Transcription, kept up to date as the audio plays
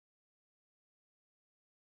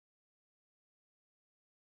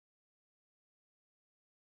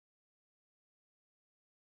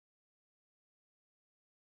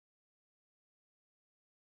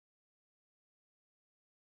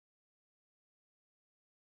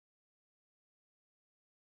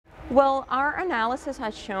Well, our analysis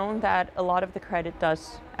has shown that a lot of the credit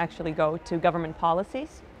does actually go to government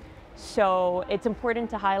policies. So it's important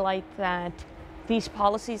to highlight that these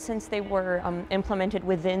policies, since they were implemented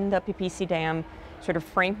within the PPC-DAM sort of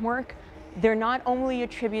framework, they're not only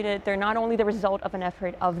the result of an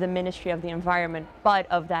effort of the Ministry of the Environment, but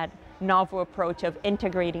of that novel approach of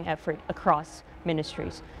integrating effort across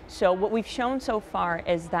ministries. So what we've shown so far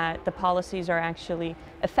is that the policies are actually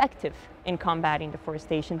effective in combating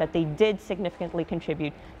deforestation, that they did significantly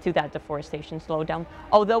contribute to that deforestation slowdown,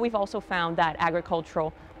 although we've also found that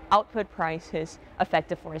agricultural output prices affect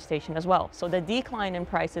deforestation as well. So the decline in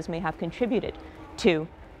prices may have contributed to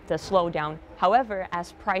the slowdown. However,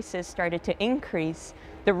 as prices started to increase,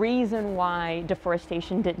 the reason why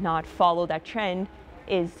deforestation did not follow that trend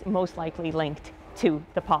is most likely linked to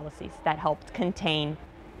the policies that helped contain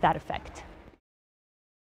that effect.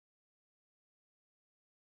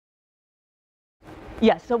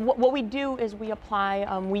 Yes, so what we do is we use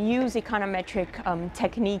econometric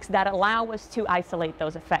techniques that allow us to isolate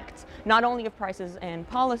those effects, not only of prices and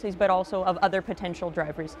policies, but also of other potential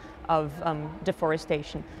drivers of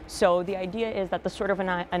deforestation. So the idea is that the sort of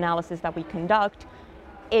analysis that we conduct,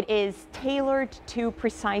 it is tailored to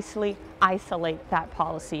precisely isolate that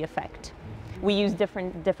policy effect. We use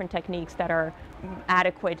different techniques that are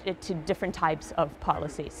adequate to different types of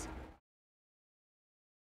policies.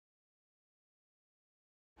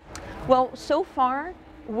 Well, so far,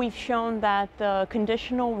 we've shown that the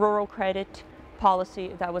conditional rural credit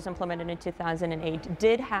policy that was implemented in 2008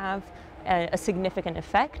 did have a significant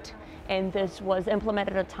effect, and this was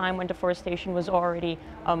implemented at a time when deforestation was already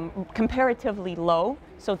comparatively low.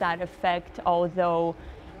 So that effect, although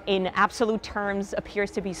in absolute terms appears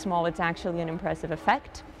to be small, it's actually an impressive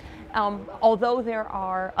effect. Although there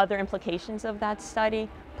are other implications of that study,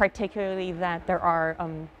 particularly that there are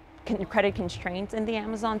credit constraints in the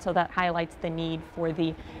Amazon, so that highlights the need for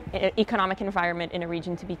the economic environment in a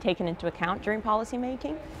region to be taken into account during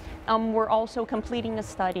policymaking. We're also completing a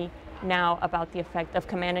study now about the effect of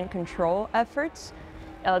command and control efforts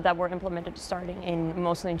that were implemented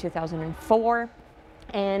mostly in 2004.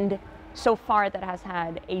 And so far that has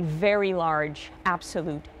had a very large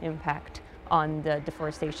absolute impact on the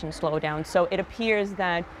deforestation slowdown. So it appears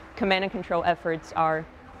that command and control efforts are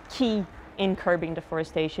key in curbing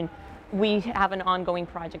deforestation. We have an ongoing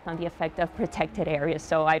project on the effect of protected areas,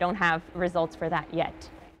 so I don't have results for that yet.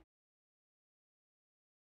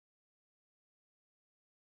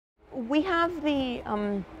 We have the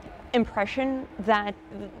impression that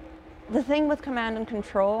the thing with command and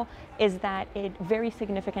control is that it very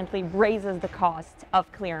significantly raises the cost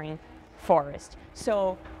of clearing forest.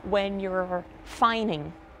 So when you're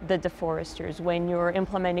fining the deforesters, when you're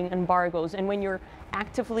implementing embargoes, and when you're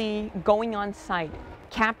actively going on site,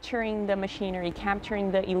 capturing the machinery,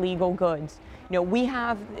 capturing the illegal goods,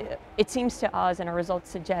 it seems to us, and our results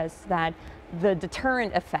suggest, that the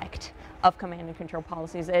deterrent effect of command and control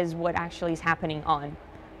policies is what actually is happening on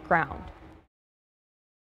ground.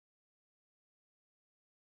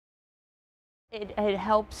 It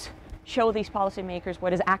helps show these policymakers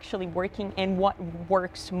what is actually working and what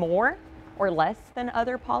works more or less than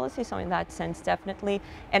other policies, so in that sense, definitely.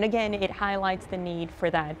 And again, it highlights the need for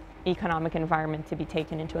that economic environment to be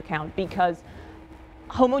taken into account, because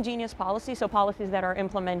homogeneous policies, so policies that are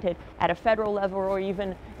implemented at a federal level or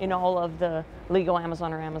even in all of the legal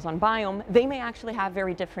Amazon or Amazon biome, they may actually have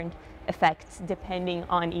very different effects depending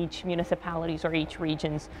on each municipality's or each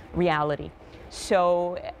region's reality.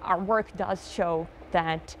 So our work does show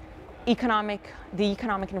that the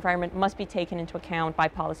economic environment must be taken into account by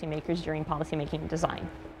policymakers during policymaking design.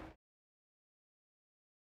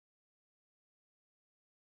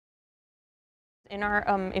 In our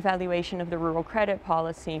evaluation of the rural credit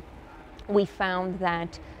policy, we found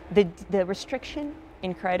that the restriction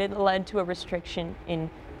in credit led to a restriction in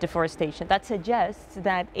deforestation. That suggests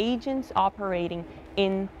that agents operating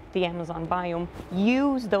in the Amazon biome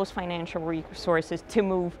use those financial resources to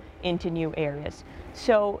move into new areas.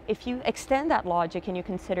 So if you extend that logic and you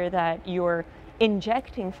consider that you're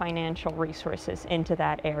injecting financial resources into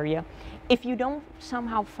that area, if you don't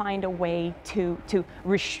somehow find a way to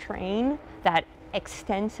restrain that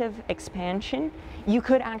extensive expansion, you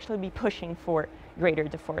could actually be pushing for greater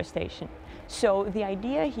deforestation. So the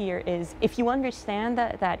idea here is, if you understand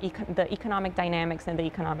the economic dynamics and the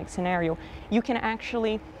economic scenario, you can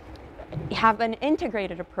actually have an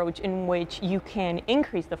integrated approach in which you can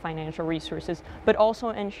increase the financial resources, but also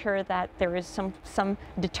ensure that there is some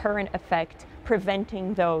deterrent effect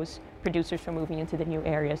preventing those producers from moving into the new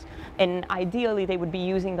areas. And ideally, they would be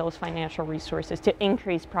using those financial resources to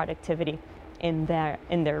increase productivity in their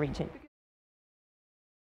region.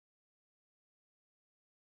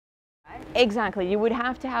 Exactly. You would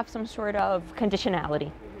have to have some sort of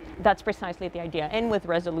conditionality. That's precisely the idea. And with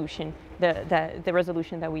resolution, the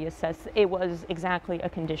resolution that we assessed, it was exactly a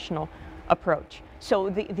conditional approach. So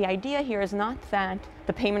the idea here is not that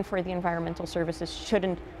the payment for the environmental services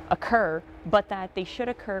shouldn't occur, but that they should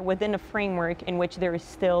occur within a framework in which there is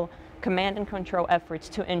still command and control efforts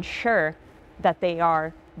to ensure that they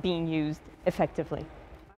are being used effectively.